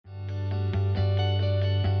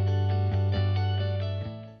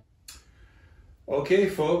Okay,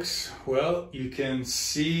 folks, well, you can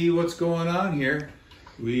see what's going on here.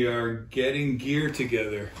 We are getting gear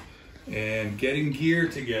together, and getting gear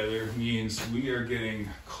together means we are getting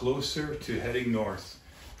closer to heading north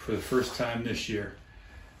for the first time this year.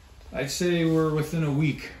 I'd say we're within a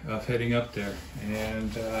week of heading up there,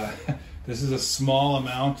 and this is a small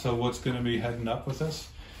amount of what's going to be heading up with us.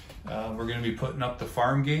 We're going to be putting up the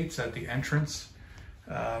farm gates at the entrance.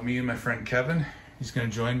 Me and my friend Kevin, he's going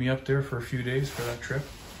to join me up there for a few days for that trip.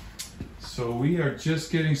 So we are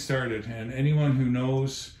just getting started, and anyone who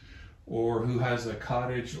knows or who has a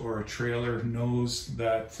cottage or a trailer knows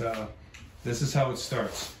that this is how it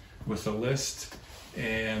starts, with a list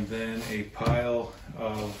and then a pile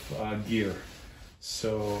of gear.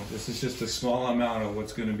 So this is just a small amount of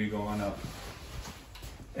what's going to be going up.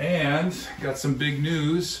 And got some big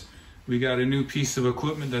news. We got a new piece of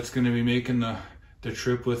equipment that's going to be making the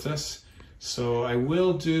trip with us. So I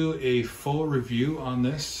will do a full review on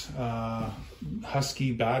this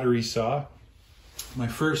Husky battery saw. My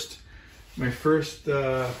first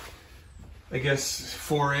I guess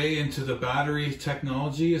foray into the battery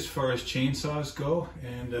technology as far as chainsaws go,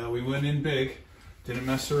 and we went in big, didn't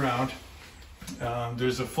mess around.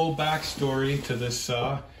 There's a full backstory to this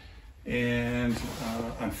saw, and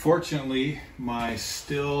unfortunately my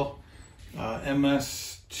Stihl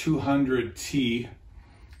MS200T,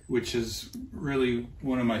 which is really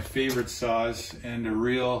one of my favorite saws and a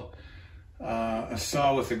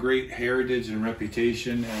saw with a great heritage and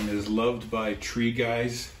reputation and is loved by tree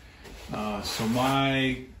guys. So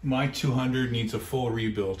my 200 needs a full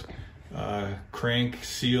rebuild. Crank,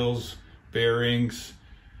 seals, bearings,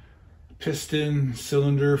 piston,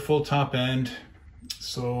 cylinder, full top end.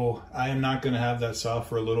 So I am not going to have that saw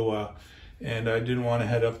for a little while, and I didn't want to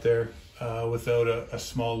head up there without a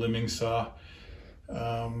small limbing saw.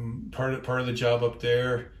 Part of the job up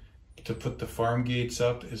there to put the farm gates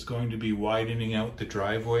up is going to be widening out the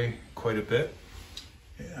driveway quite a bit.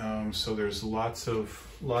 So there's lots of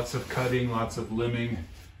cutting, lots of limbing,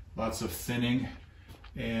 lots of thinning,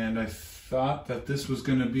 and I thought that this was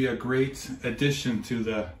going to be a great addition to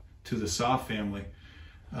the saw family.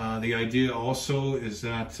 The idea also is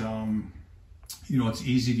that it's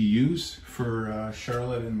easy to use for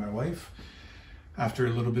Charlotte and my wife after a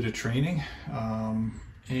little bit of training,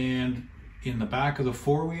 and in the back of the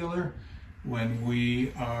four-wheeler, when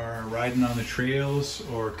we are riding on the trails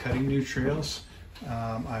or cutting new trails,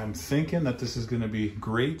 I'm thinking that this is going to be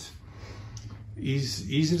great.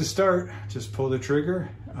 Easy to start. Just pull the trigger,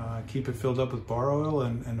 keep it filled up with bar oil,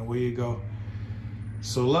 and away you go.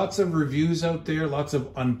 So lots of reviews out there, lots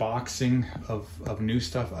of unboxing of new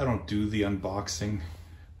stuff. I don't do the unboxing.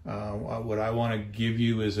 What I want to give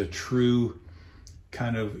you is a true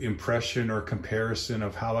kind of impression or comparison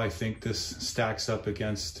of how I think this stacks up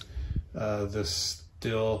against the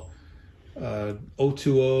Stihl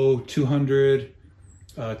 020, 200,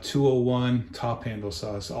 201 top handle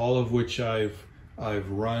saws, all of which I've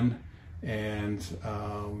run, and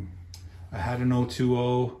I had an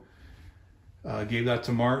 020, gave that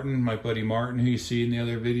to Martin, my buddy Martin, who you see in the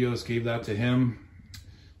other videos, gave that to him.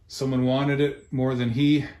 Someone wanted it more than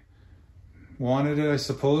he wanted it, I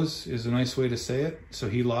suppose, is a nice way to say it. So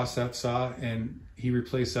he lost that saw and he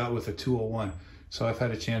replaced that with a 201. So I've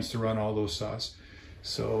had a chance to run all those saws.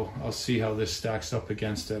 So I'll see how this stacks up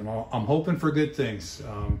against it. I'm hoping for good things.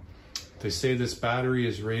 They say this battery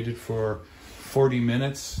is rated for 40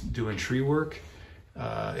 minutes doing tree work.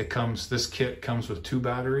 This kit comes with 2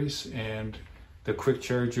 batteries, and the quick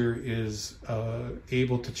charger is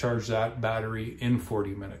able to charge that battery in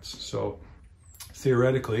 40 minutes. So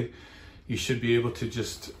theoretically, you should be able to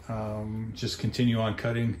just continue on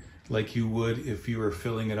cutting like you would if you were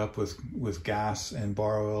filling it up with gas and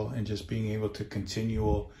bar oil, and just being able to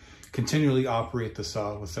continually operate the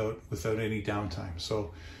saw without any downtime.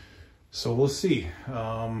 So we'll see.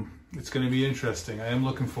 It's going to be interesting. I am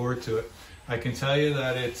looking forward to it. I can tell you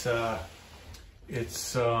that it's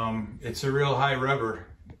a real high rubber.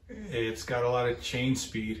 It's got a lot of chain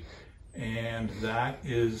speed, and that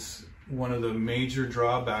is one of the major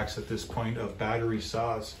drawbacks at this point of battery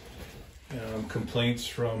saws. Complaints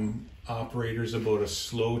from operators about a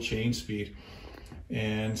slow chain speed,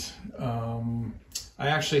 and I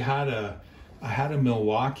actually had a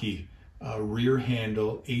Milwaukee rear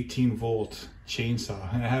handle 18 volt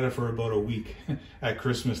chainsaw, and I had it for about a week at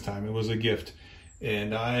Christmas time. It was a gift,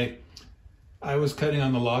 and I was cutting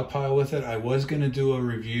on the log pile with it. I was going to do a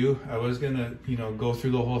review. I was going to go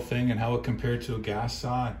through the whole thing and how it compared to a gas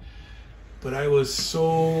saw. But I was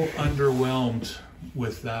so underwhelmed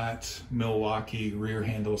with that Milwaukee rear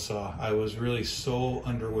handle saw. I was really so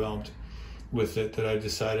underwhelmed. with it that I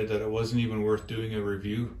decided that it wasn't even worth doing a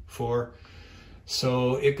review for.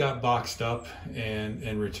 So it got boxed up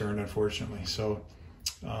and returned, unfortunately. So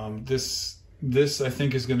this I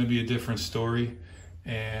think is going to be a different story,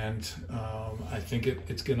 and I think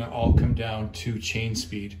it's going to all come down to chain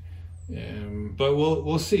speed. But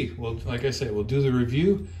we'll see. Well, like I said, we'll do the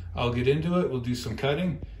review. I'll get into it. We'll do some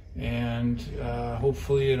cutting, and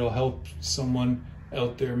hopefully it'll help someone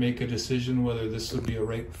out there make a decision whether this would be a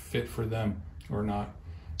right fit for them or not.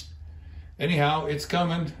 Anyhow, it's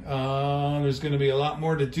coming. There's going to be a lot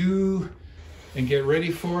more to do and get ready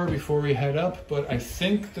for before we head up. But I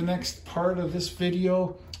think the next part of this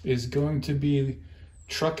video is going to be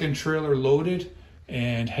truck and trailer loaded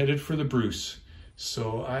and headed for the Bruce.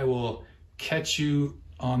 So I will catch you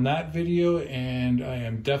on that video, and I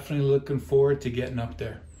am definitely looking forward to getting up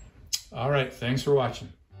there. All right, thanks for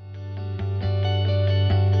watching.